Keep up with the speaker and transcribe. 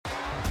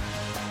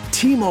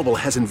T-Mobile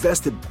has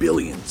invested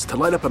billions to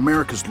light up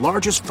America's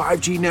largest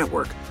 5G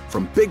network,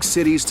 from big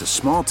cities to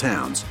small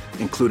towns,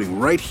 including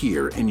right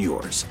here in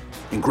yours.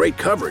 And great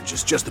coverage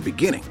is just the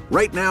beginning.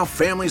 Right now,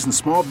 families and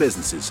small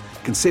businesses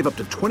can save up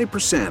to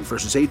 20%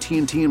 versus AT&T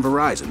and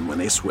Verizon when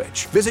they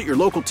switch. Visit your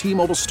local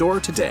T-Mobile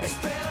store today.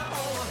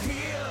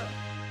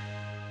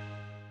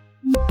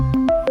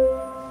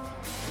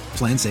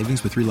 Plan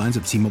savings with 3 lines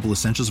of T-Mobile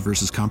Essentials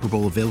versus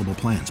comparable available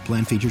plans.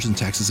 Plan features and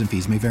taxes and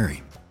fees may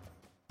vary.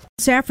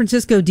 San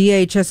Francisco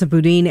DA Chesa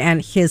Boudin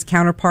and his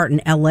counterpart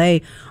in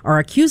L.A. are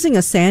accusing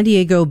a San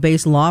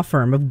Diego-based law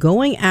firm of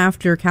going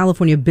after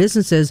California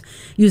businesses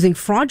using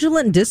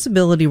fraudulent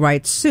disability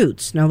rights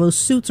suits. Now, those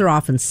suits are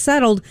often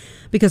settled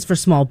because for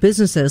small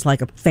businesses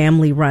like a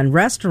family-run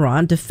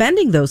restaurant,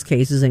 defending those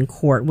cases in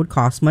court would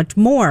cost much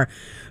more.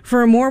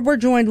 For more, we're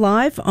joined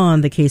live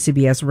on the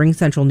KCBS Ring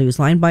Central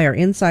Newsline by our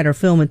insider,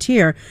 Phil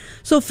Matier.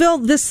 So, Phil,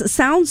 this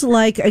sounds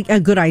like a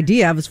good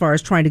idea as far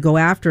as trying to go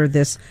after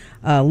this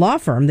law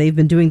firm. They've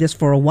been doing this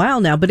for a while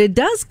now, but it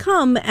does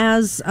come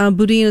as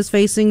Boudin is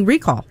facing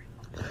recall.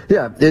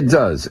 Yeah, it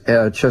does.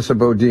 Chesa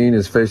Boudin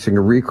is facing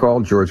a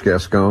recall. George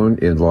Gascon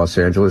in Los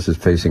Angeles is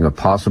facing a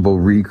possible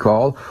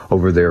recall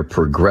over their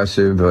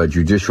progressive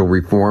judicial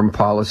reform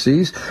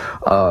policies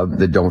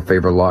that don't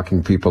favor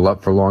locking people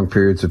up for long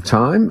periods of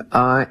time.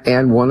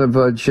 And one of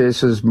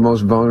Chesa's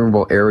most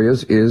vulnerable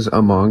areas is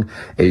among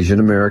Asian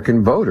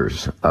American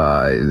voters.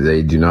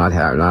 They do not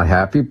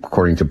happy,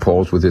 according to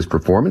polls, with his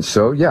performance.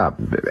 So, yeah,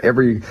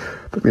 every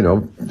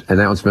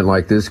announcement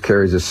like this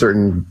carries a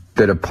certain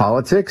bit of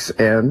politics,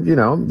 and,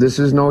 this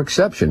is no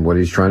exception. What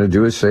he's trying to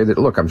do is say that,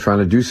 look, I'm trying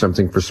to do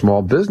something for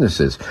small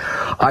businesses.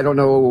 I don't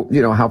know,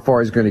 how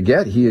far he's going to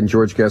get. He and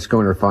George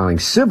Gascon are filing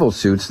civil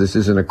suits. This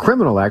isn't a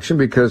criminal action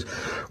because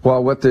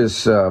while what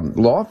this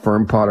law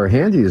firm, Potter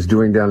Handy, is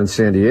doing down in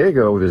San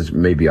Diego is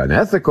maybe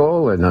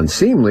unethical and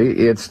unseemly,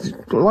 it's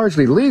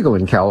largely legal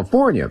in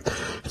California.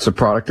 It's a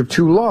product of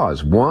 2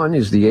 laws. One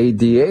is the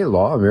ADA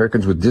law,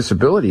 Americans with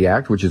Disability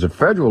Act, which is a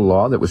federal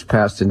law that was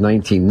passed in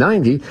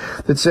 1990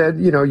 that said,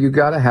 you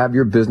got to have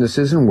your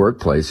businesses and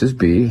workplaces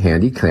be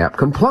handicap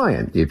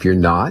compliant. If you're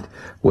not,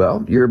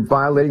 well, you're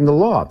violating the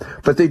law.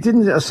 But they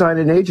didn't assign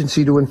an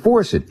agency to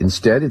enforce it.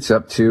 Instead, it's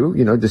up to,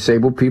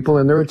 disabled people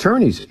and their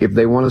attorneys. If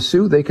they want to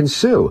sue, they can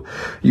sue.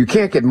 You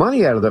can't get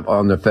money out of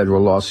on the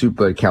federal lawsuit,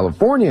 but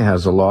California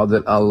has a law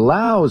that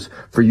allows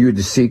for you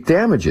to seek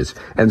damages.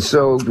 And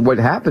so what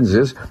happens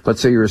is, let's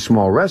say you're a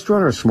small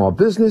restaurant or a small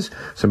business.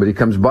 Somebody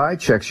comes by,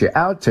 checks you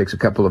out, takes a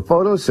couple of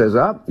photos, says,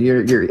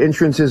 your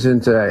entrance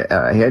isn't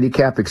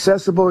handicap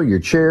accessible. Your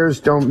chairs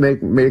don't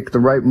make the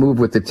right move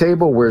with the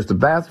table. Where's the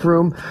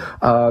bathroom?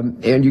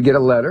 And you get a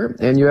letter,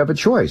 and you have a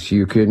choice.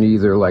 You can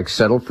either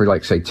settle for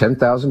say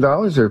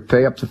 $10,000 or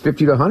pay up to $50,000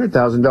 to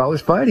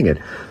 $100,000 fighting it.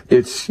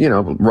 It's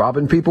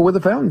robbing people with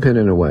a fountain pen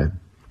in a way.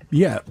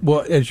 Yeah,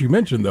 well, as you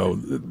mentioned though,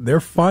 they're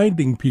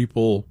finding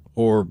people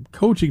or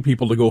coaching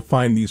people to go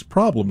find these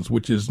problems,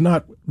 which is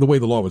not the way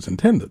the law was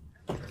intended.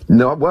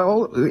 No,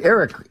 well,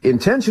 Eric,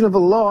 intention of the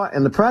law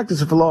and the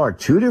practice of the law are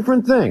 2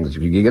 different things.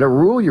 You get a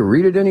rule, you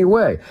read it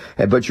anyway.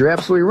 But you're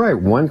absolutely right.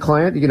 One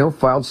client,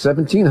 filed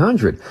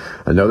 1,700.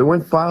 Another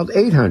one filed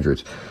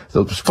 800.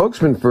 The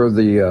spokesman for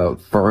the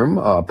firm,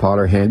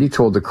 Potter Handy,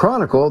 told the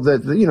Chronicle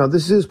that,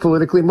 this is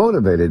politically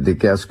motivated, that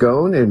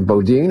Gascon and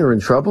Boudin are in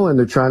trouble and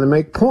they're trying to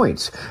make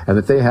points, and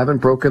that they haven't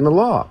broken the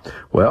law.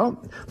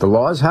 Well, the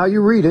law is how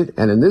you read it,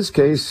 and in this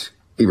case,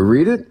 you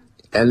read it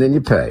and then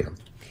you pay.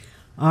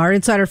 Our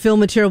insider Phil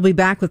Matier will be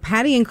back with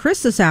Patty and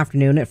Chris this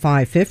afternoon at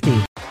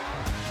 5:50.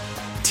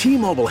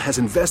 T-Mobile has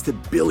invested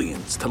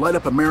billions to light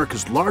up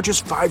America's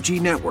largest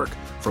 5G network,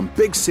 from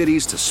big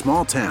cities to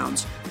small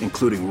towns,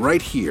 including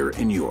right here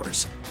in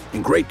yours.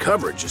 And great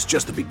coverage is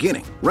just the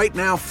beginning. Right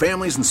now,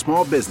 families and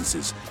small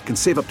businesses can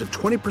save up to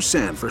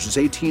 20% versus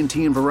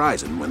AT&T and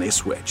Verizon when they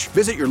switch.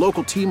 Visit your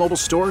local T-Mobile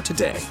store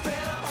today.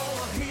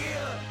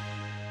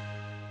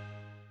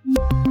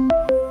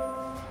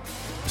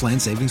 Plan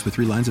savings with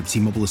 3 lines of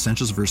T-Mobile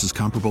Essentials versus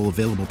comparable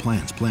available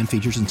plans. Plan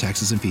features and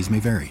taxes and fees may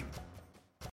vary.